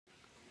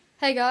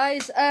Hey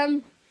guys,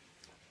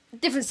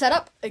 different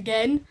setup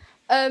again.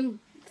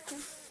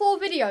 4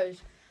 videos.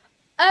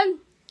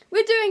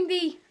 We're doing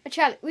a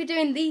challenge. We're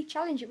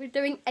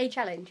doing a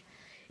challenge.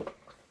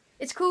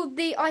 It's called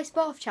the ice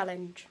bath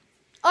challenge.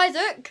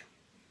 Isaac,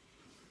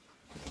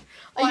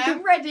 I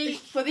am ready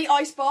for the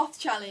ice bath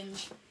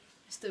challenge.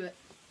 Let's do it.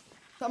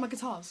 Is that my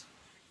guitars?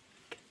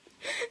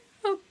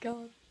 Oh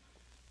God.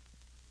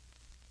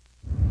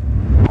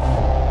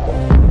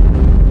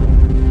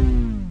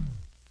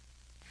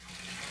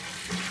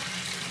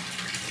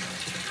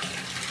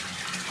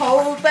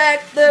 Hold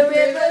back the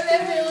river,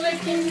 let me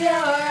look in your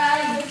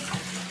eyes.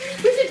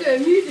 We should do a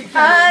music I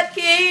challenge.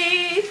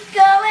 keep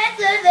going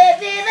to the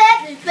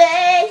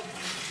place.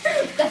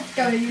 That's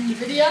going in the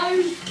video.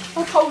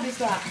 How cold is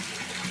that?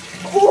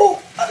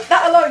 Oh,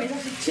 that alone is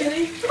actually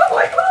chilly. Oh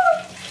my god!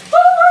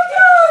 Oh my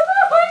god!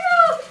 Oh my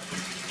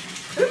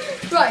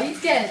god! Right, you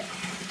scared?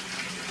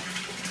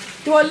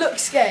 Do I look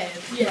scared?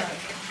 Yeah.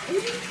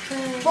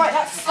 Right,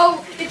 that's.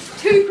 Oh,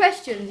 it's 2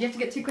 questions. You have to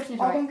get 2 questions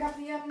I'll right. go and grab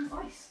the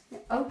ice.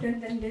 Oh,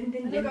 dun.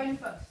 You're going in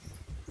first.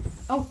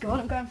 Oh God,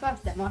 I'm going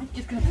first. Then I'm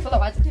just gonna follow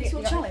Isaac. It's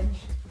your challenge.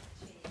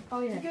 Oh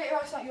yeah. You get your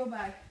ice out your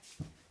bag.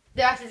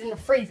 The ice is in the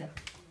freezer.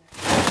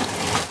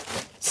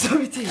 So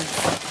it is.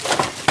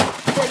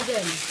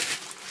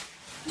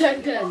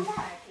 Dun.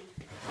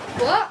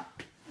 What?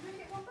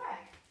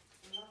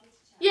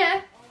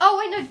 Yeah. Oh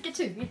wait, no, get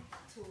 2.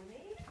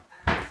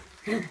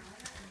 Yeah.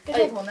 Get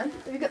the other one then.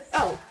 Have you got?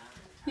 Oh,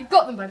 you've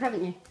got them both,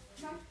 haven't you?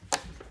 No.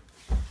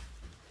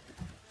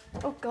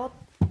 Oh God.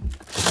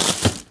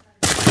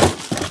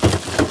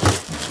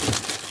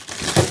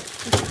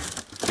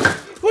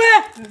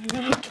 Where?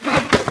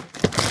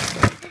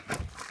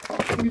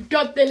 We've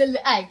got the little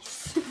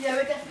ice. Yeah,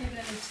 we're definitely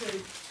going to need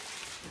 2.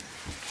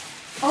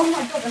 Oh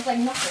my God, that's like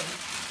nothing.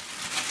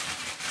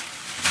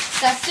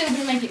 That's still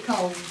gonna make it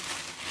cold.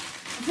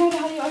 I don't know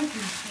how you open this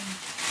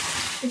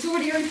thing. It's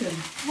already open.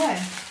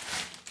 Where?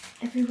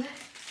 Everywhere.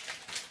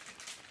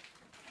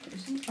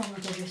 Oh my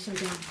God, you're so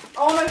dumb.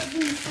 Oh no,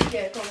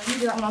 yeah, go on, let me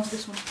do that one after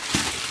this one.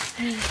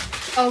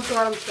 Oh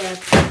God, I'm scared.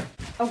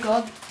 Oh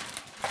God.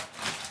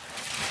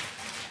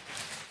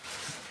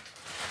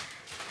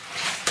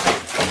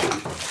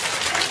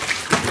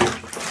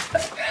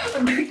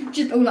 I'm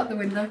just all up the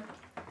window.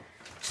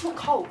 It's not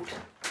cold.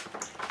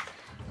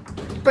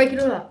 Break it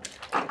all up.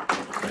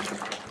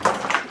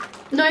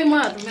 No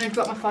mud, I'm going to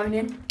drop my phone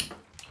in.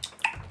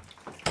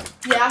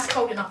 Yeah, that's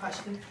cold enough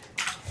actually.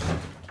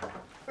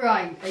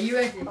 Right, are you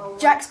ready?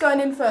 Jack's going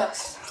in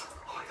first.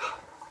 Oh my god.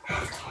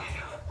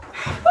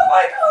 Oh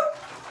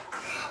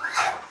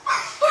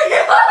my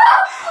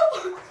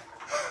god.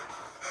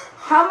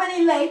 How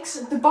many legs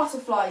do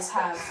butterflies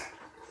have?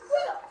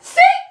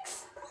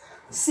 6!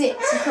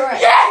 6, you're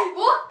correct. Yeah!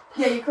 What?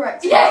 Yeah, you're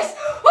correct. Yes!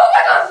 Oh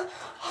my God!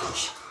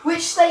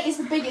 Which state is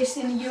the biggest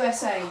in the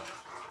USA?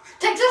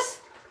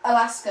 Texas?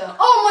 Alaska.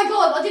 Oh my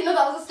God, I didn't know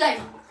that was a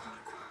state.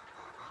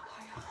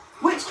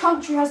 Which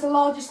country has the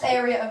largest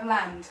area of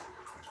land?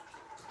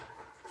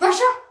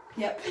 Russia?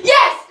 Yep.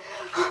 Yes!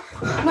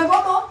 No,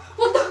 one more.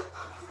 What the?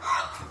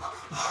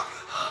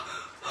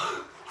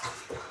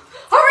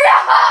 Hurry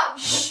up!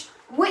 Shh.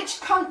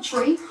 Which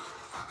country?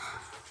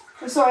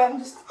 Oh, sorry,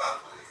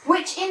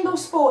 Which indoor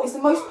sport is the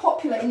most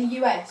popular in the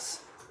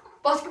US?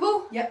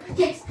 Basketball? Yep.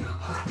 Yes.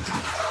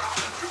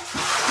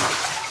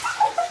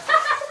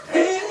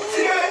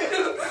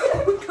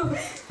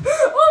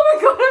 Oh my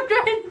God, I'm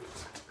going.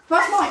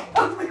 That's mine.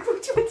 Oh my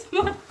God, you went to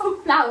my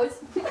flowers.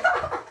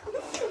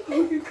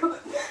 Oh my God,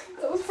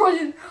 that was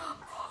brilliant.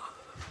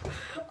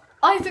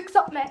 Isaac's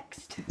up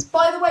next.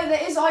 By the way,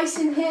 there is ice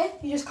in here.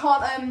 You just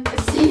can't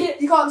see it.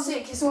 You can't see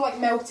it 'cause it's all like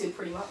melted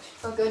pretty much.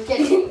 Oh good, get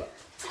in.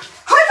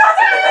 I got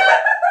it!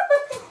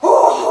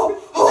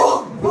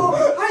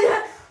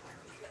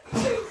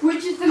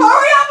 Which is the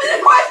Hurry up in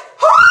the question!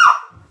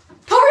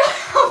 Hurry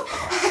up!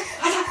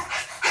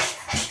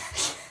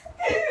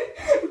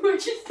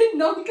 Which is the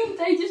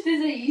non-contagious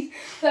disease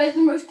that is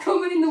the most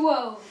common in the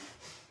world?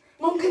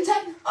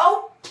 Non-contact.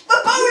 Oh,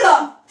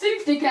 Ebola!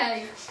 Tooth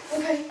decay.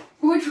 Okay.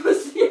 Which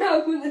was the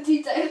album that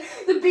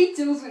the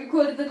Beatles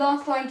recorded the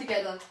last time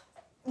together?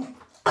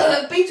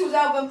 Beatles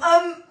album.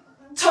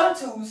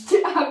 Turtles.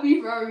 To Abbey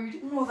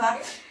Road. All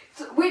that.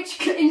 So which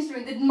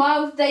instrument did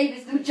Miles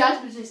Davis, the jazz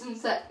musician,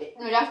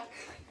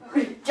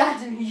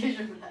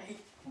 play?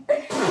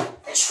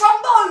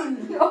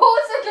 Trombone.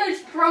 Also known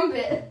as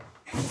trumpet.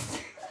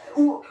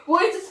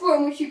 What is a sport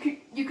in which you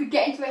could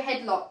get into a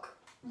headlock?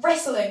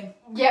 Wrestling.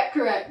 Yep,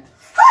 correct.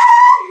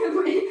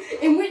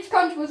 In which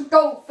country was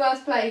golf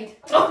first played?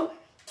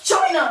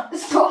 China.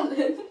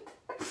 Scotland.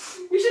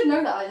 You should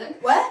know that,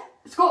 Isaac. Where?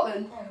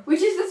 Scotland.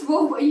 Which is the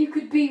sport where you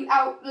could be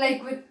out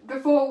leg with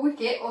before a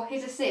wicket or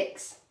hit a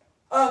 6?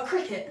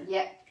 Cricket.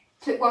 Yep.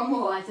 Took one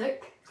more,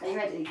 Isaac. Are you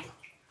ready?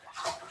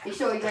 Are you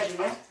sure you're ready,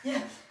 yeah?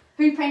 Yeah.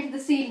 Who painted the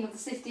ceiling of the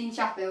Sistine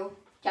Chapel?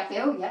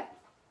 Chapel, yeah.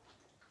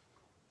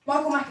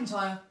 Michael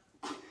McIntyre.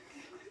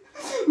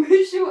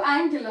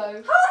 Michelangelo. How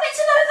am I meant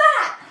to know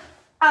that?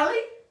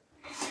 Ali?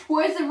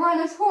 What is the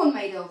rhino's horn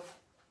made of?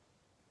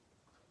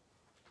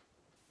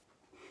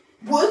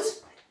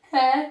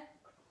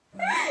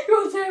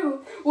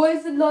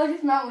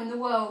 largest mountain in the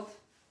world?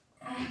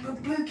 The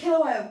blue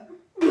killer whale.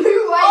 Blue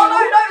whale. Oh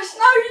It's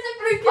a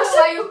blue killer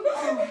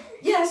whale.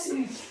 Yes.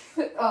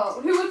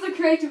 Oh, who was the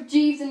creator of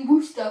Jeeves and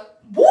Wooster?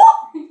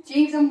 What?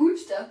 Jeeves and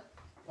Wooster.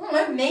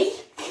 No, me.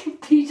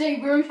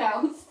 PJ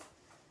Broadhouse.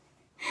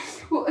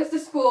 What was the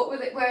sport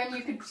with it wherein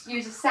you could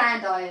use a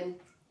sand iron?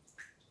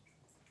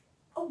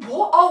 Oh,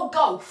 what? Oh,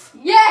 golf.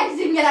 Yes,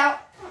 you can get out.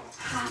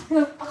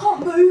 I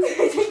can't move.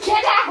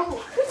 Get out.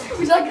 Would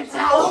you like a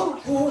towel?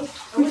 Would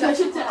you like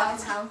a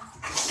towel?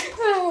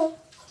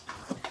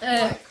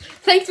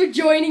 Thanks for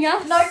joining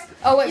us. No.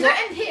 Oh wait. You don't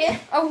end here.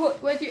 Oh,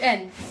 where do you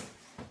end?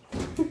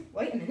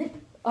 Wait a minute.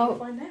 Oh.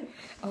 Find out.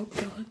 Oh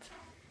God.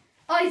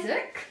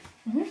 Isaac.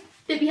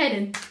 Dip your head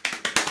in.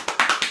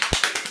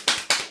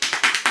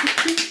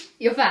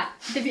 You're fat.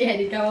 Dip your head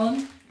in. Go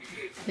on.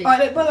 Please.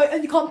 Alright, look, by the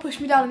way, you can't push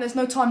me down and there's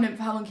no time limit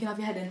for how long you can have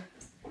your head in.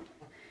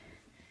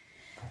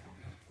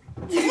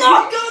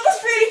 Oh God,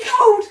 that's really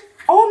cold.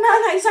 Oh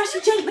man, that is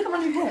actually gentle. Look at my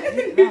new hair.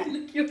 Look at that.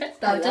 Look, your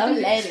hairstyle. Hello,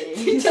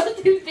 lady.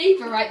 Justin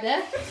Bieber right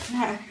there.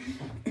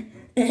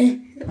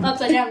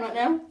 Upside down right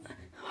now.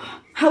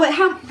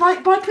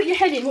 By put your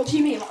head in, what do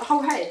you mean? Like the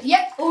whole head?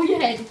 Yep, all your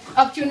head.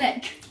 Up to your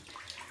neck.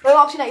 No,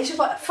 up to your neck, it's just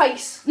like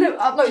face. No,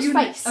 up No, to it's your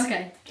face.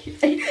 Neck.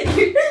 Okay.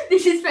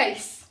 This is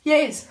face. Yeah,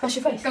 it is. That's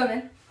your face. Go on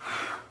then.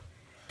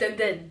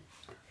 Dun.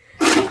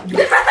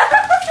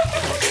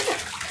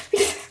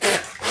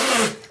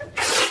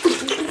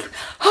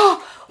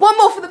 One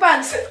more for the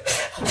bands.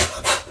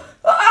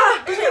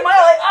 Ah, it's in my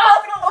eye. Ah,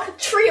 I feel like a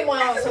tree in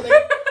my eye or something.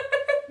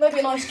 Maybe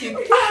an ice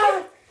cube.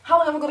 Ah, how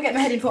long have I got to get my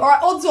head in for?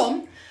 Alright, odds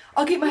on.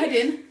 I'll keep my head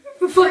in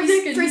For 5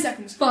 seconds. 3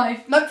 seconds.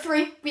 5. No,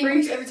 3. We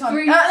increase it every time.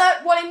 3. No,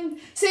 1 in.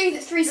 See,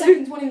 it's 3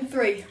 seconds. 1 in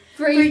 3.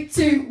 3,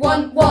 2,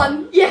 1,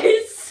 1.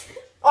 Yes.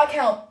 I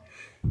count.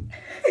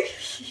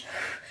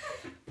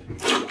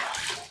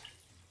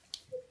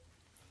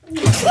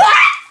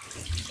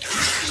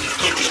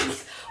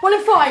 1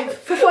 in 5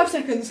 for 5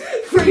 seconds.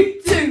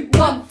 3, 2,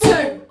 1,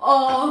 2.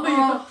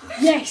 Oh.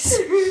 Yes.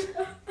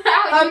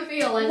 How do you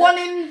feel? Isaac? 1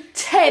 in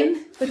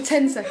 10 for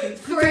 10 seconds.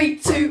 3,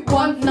 2,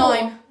 1,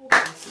 9.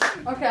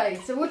 Okay,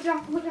 so what do you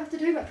have to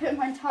do? Like put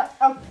my entire.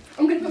 Oh,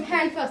 I'm gonna put my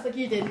hand first, like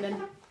you did, and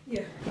then.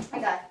 Yeah.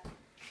 Okay.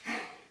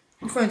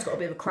 Your phone's got a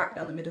bit of a crack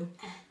down the middle.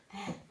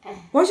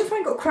 Why's your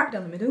phone got a crack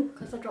down the middle?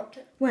 Because I dropped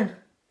it. When?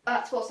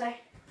 That's what I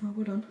say. Oh,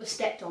 well done. It was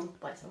stepped on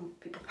by some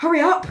people.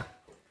 Hurry up!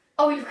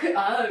 Oh, you could.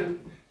 Oh.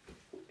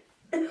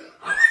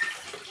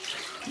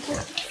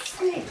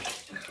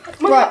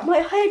 Right. My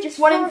hair just.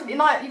 1 in.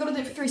 Like, you got to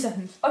do it for 3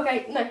 seconds.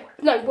 Okay,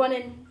 no, 1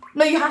 in.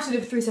 No, you have to do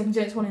it for 3 seconds.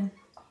 Yeah, it's 1 in.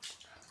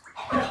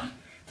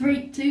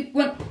 3, 2,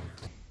 1.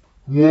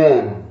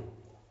 1,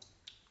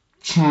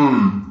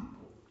 2.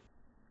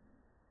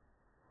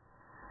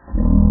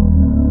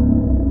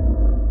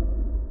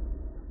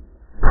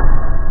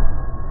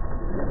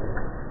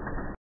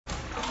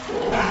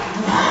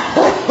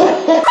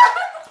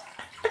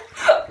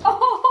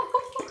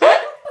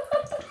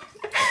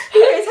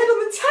 His head on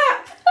the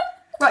tap!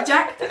 Right,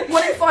 Jack.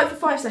 1 in 5 for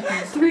 5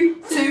 seconds. 3,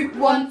 2,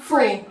 1,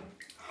 4.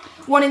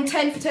 1 in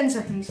 10 for 10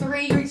 seconds.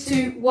 3,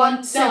 2,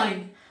 1,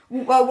 7.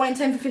 Well, 1 in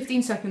 10 for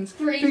 15 seconds.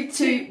 3,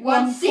 2,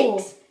 1,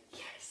 4.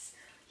 Yes.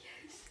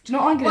 Do you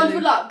know what I'm going to do?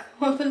 1 for luck.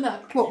 1 for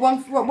luck.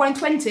 What, 1 in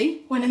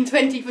 20? 1 in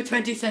 20 for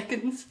 20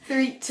 seconds.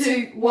 3,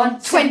 2,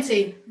 1,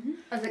 20.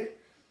 I was like,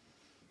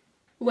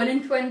 1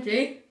 in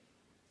 20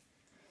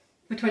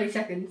 for 20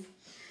 seconds.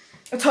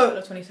 A total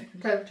of 20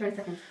 seconds. So 20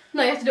 seconds.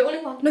 No, you have to do it all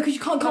in one. No, because you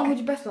can't hold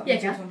your breath like Yeah,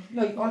 this you one.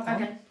 No, you can't.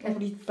 Okay.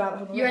 Everybody's bad at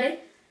holding You ready?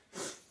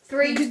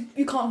 3. Because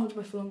you can't hold your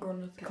breath for longer on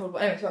the cold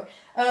one. Anyway, sorry.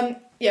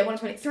 Yeah, 1 in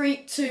 20. 3,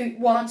 2,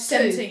 1,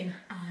 17.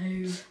 Oh.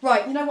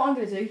 Right, you know what I'm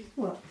going to do?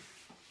 What?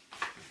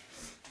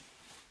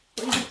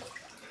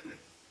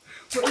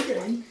 What are you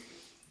doing?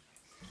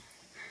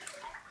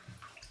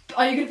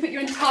 Are you going to put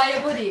your entire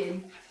body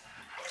in?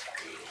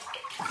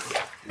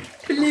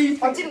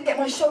 Please. I didn't get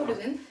my shoulders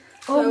in.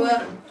 So,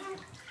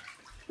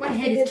 My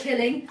head is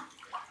killing.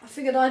 I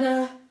figured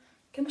I'd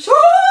get my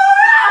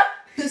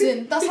shoulders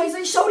in. That's how you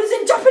say shoulders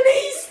in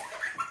Japanese.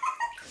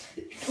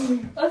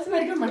 I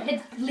swear to God, my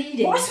head's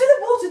bleeding. Why is the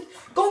water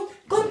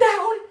gone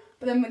down?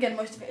 But then again,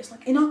 most of it is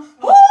like inner.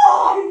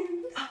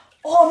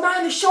 Oh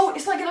man, the shoulder.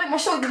 It's like my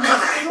shoulder.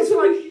 I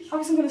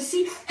was gonna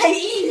see.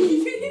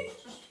 Hey,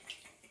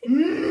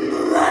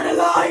 man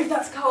alive.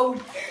 That's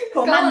cold.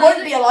 Oh, man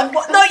won't be alive.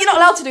 What? No, you're not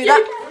allowed to do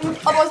that.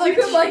 Otherwise, I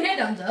put my head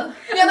under.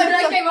 Yeah, and no, then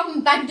I no. came up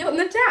and banged it on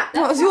the tap.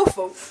 That was your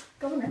fault.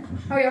 Go on then.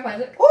 Hurry up,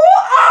 Isaac.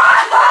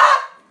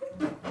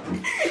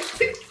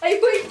 Hey,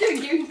 what are you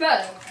doing? Giving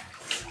birth?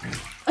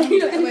 Are you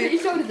not going to put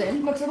your shoulders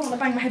in? No, because I don't want to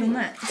bang my head on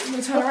that. I'm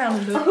gonna turn around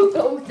and do it.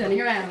 Oh,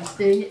 turning around,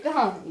 doing it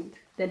behind.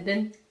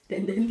 Dun.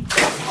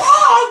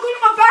 Oh, I've got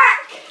my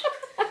back.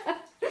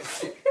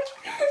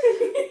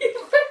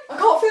 I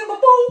can't feel my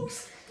balls.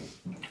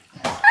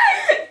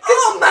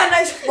 Oh man,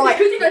 that's right.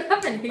 Because you don't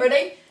have any.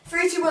 Ready?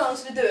 3, 2, 1. I'm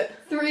just gonna do it.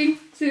 3,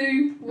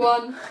 2,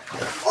 1.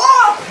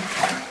 Oh!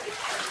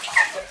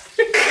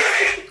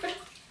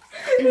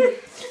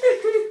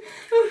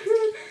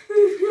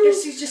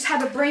 Guess who's just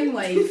had a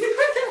brainwave?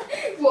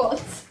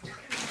 What?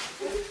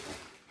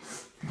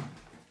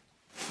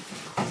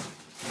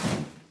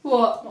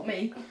 What? Not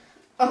me.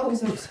 Oh,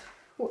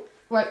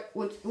 right.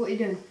 What are you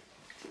doing?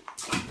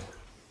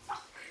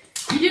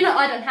 You do know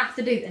I don't have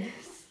to do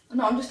this.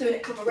 No, I'm just doing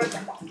it because I'm a red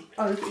member.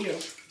 Oh, look at you.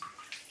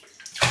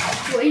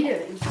 What are you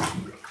doing?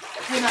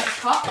 Clean out the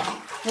cup.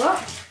 What?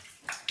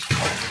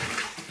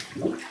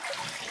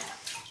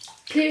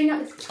 Clearing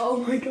out this. Oh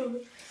my god.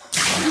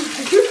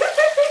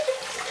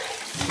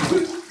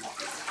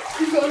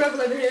 You've got a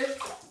rebel over here.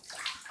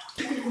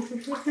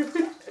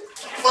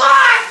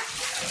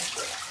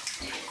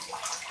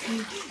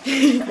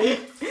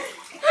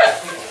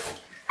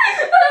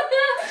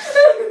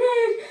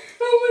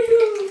 Oh my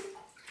god.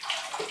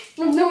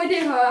 I have no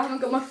idea how I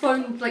haven't got my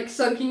phone like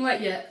soaking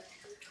wet yet.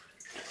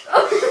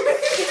 Oh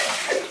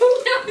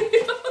no.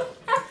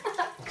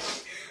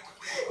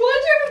 Why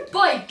do you have a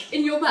bike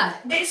in your bag?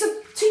 It's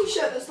a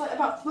t-shirt that's like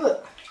about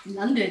look.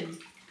 London.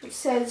 It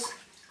says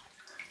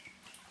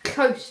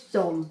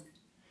Custom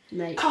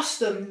made.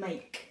 custom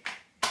make.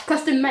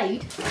 Custom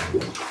made?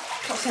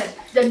 What's it?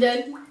 Dun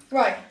dun.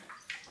 Right.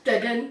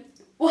 Dun dun.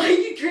 Why are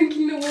you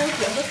drinking the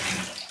water?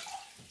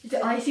 Is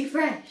it icy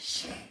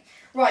fresh?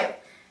 Right.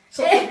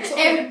 Stop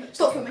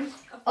filming.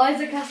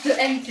 Isaac has to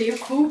empty a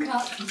full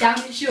cup down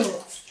his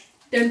shorts.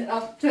 Then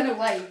I'll turn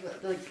away,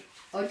 but like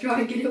I'll try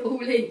and get it all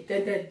in.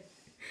 Dun dun.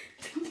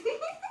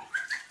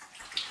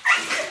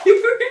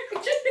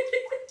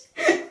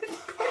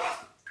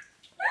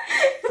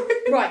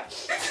 Right.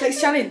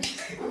 Next challenge.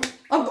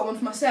 I've got one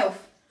for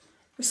myself.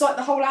 Recite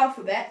the whole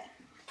alphabet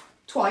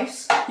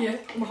twice. Yeah.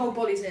 And my whole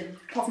body's in,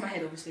 apart from my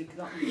head, obviously. Cause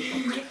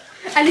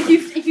And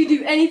if you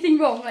do anything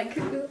wrong, like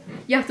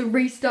you have to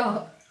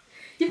restart.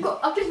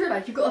 I've just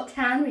realised you've got a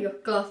tan where your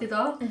glasses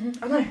are.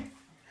 I know.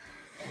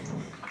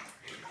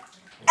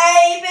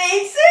 A, B,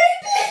 C,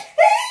 D,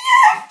 E,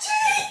 F, G,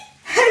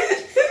 H,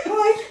 I,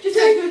 Just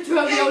like a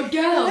 12-year-old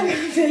girl.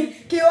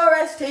 Q, R,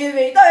 S, T,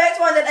 V, no, X,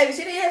 Y, Z, A, B,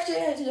 C, D, E, F, G, H,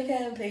 I, J, K,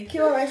 L, M, N,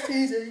 Q, R, S,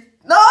 T, Z.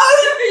 No!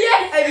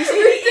 Yes! A, B, C, D,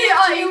 E, F,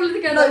 G. all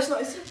together. No, it's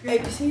not. It's A,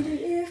 B, C, D,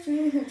 E, F, G,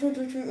 H, I, J,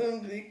 K, L,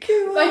 M, N, Q,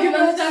 R, I can S,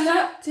 understand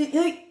that. T, U,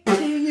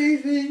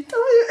 V,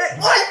 W, X,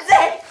 Y, Z.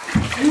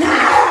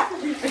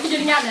 Are you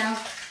getting out now?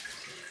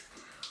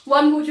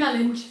 One more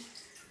challenge.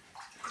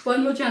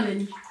 One more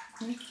challenge.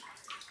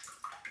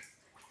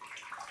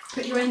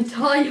 Put your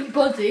entire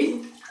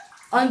body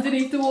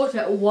underneath the water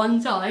at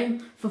one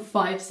time for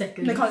 5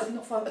 seconds. No, can't,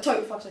 not 5, a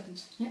total of 5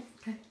 seconds. Yeah,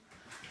 okay.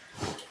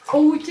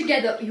 All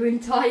together, your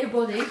entire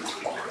body. But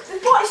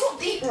it's not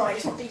deep, right?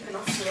 It's not deep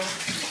enough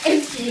to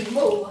Emptying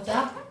more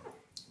water.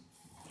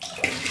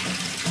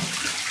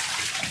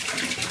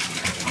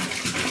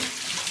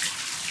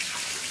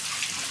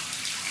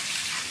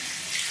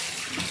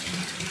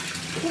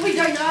 What we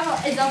don't know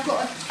about is I've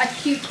got a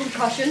acute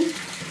concussion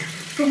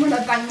from when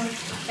I banged my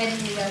head in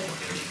the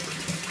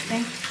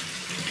thing.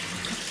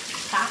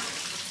 Ah.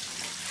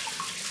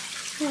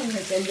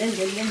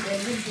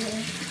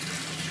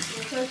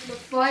 So for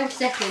 5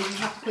 seconds you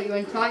have to put your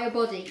entire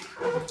body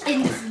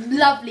in this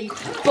lovely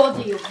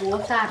body of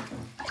water.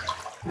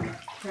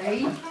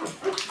 3,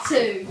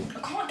 2, I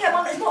can't get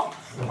one, it's not.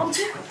 I'm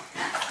too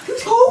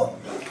tall.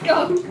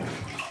 go.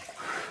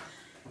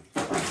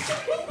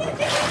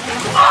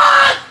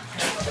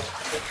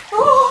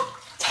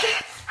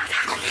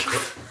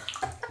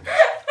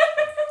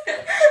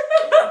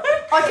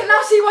 I can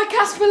now see why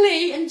Casper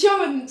Lee and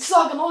Joe and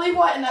Sug and Ollie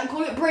White and that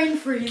call it brain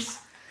freeze.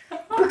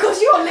 Because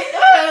you're lit.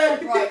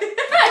 Right.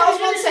 That was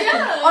 1 second.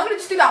 Yeah. I'm going to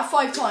just do that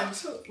 5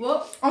 times.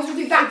 What? I'm going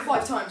to do that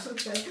 5 times.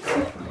 Okay.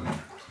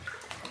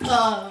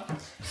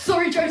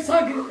 Sorry, Joe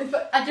Sugg,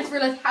 but I just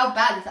realised how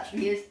bad this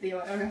actually is to the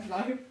owner flow.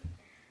 Are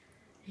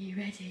you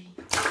ready?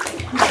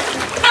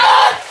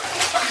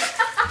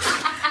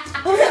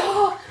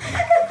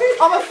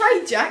 I'm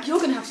afraid, Jack, you're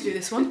going to have to do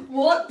this one.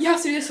 What? You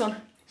have to do this one.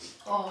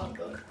 Oh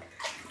god.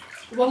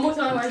 One more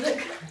time, Isaac.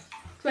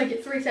 Let's make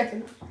it 3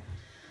 seconds.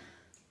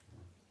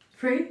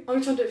 3. I'm going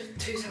to try and do it for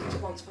 2 seconds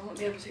at once, but I won't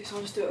be able to, so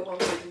I'll just do it at 1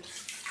 second.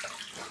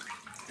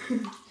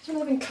 There's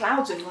living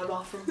clouds in my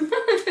bathroom.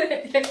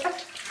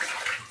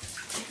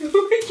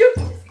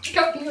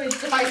 You're going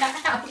inside that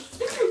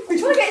house. I'm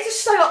trying to get it to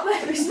stay up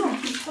there, but it's not.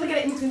 I'm trying to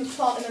get it into the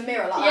plant in the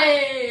mirror like that.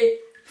 Yay!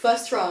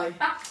 First try.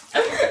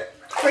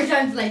 3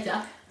 times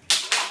later.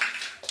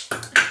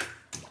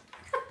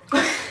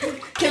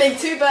 Killing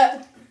 2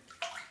 birds.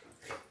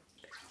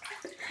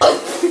 I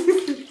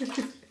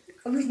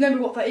just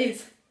remember what that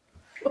is.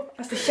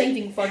 That's the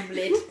shaving foam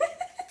lid.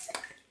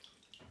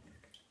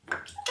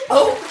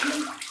 Oh!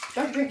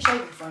 Don't drink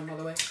shaving foam, by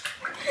the way.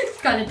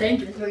 It's kind of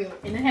dangerous when you're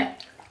in a hell.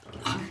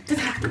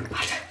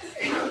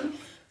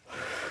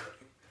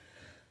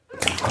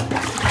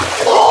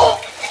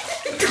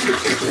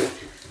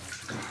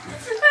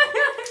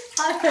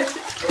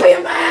 Be a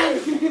man!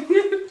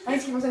 I need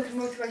to give myself a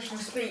motivational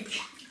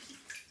speech.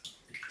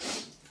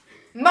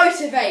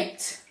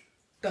 Motivate!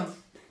 Done.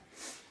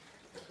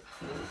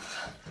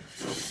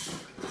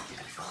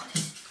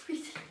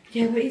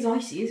 Yeah, but it's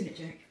icy, isn't it,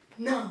 Jack?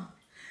 No.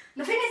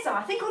 The thing is though,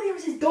 I think all the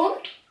others is gone.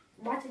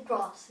 Right in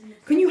grass.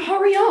 Can you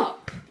hurry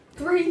up?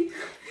 3,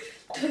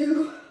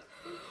 2,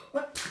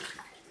 1.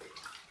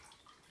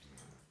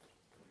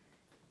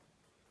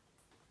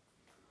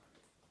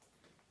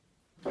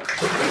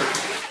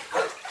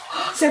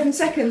 7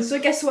 seconds. So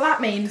guess what that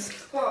means?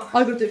 I've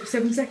got to do it for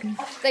 7 seconds.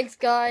 Thanks,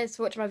 guys,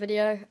 for watching my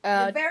video.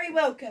 You're very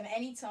welcome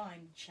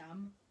anytime,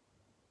 chum.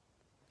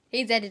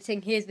 He's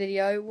editing his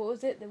video. What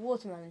was it? The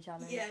watermelon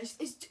challenge. Yeah,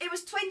 it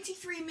was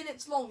 23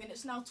 minutes long and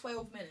it's now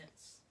 12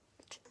 minutes.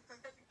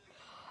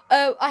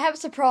 Oh, I have a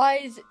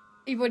surprise.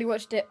 You've already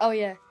watched it. Oh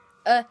yeah.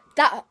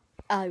 That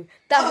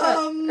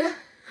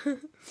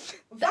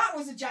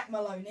was a Jack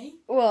Maloney.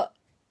 What?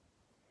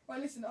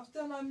 Right, listen, I've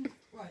done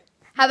right.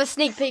 Have a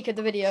sneak peek of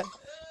the video.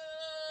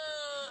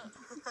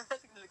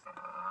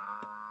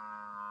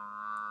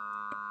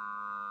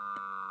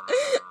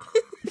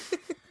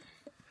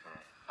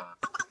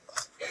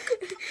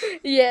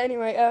 Yeah,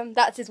 anyway,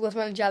 that's his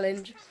watermelon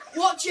challenge.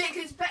 Watch it, 'cause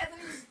it's better than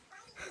his...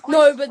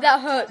 No, but that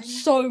hurt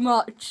so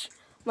much.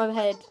 My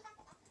head.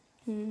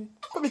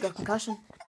 Probably got concussion.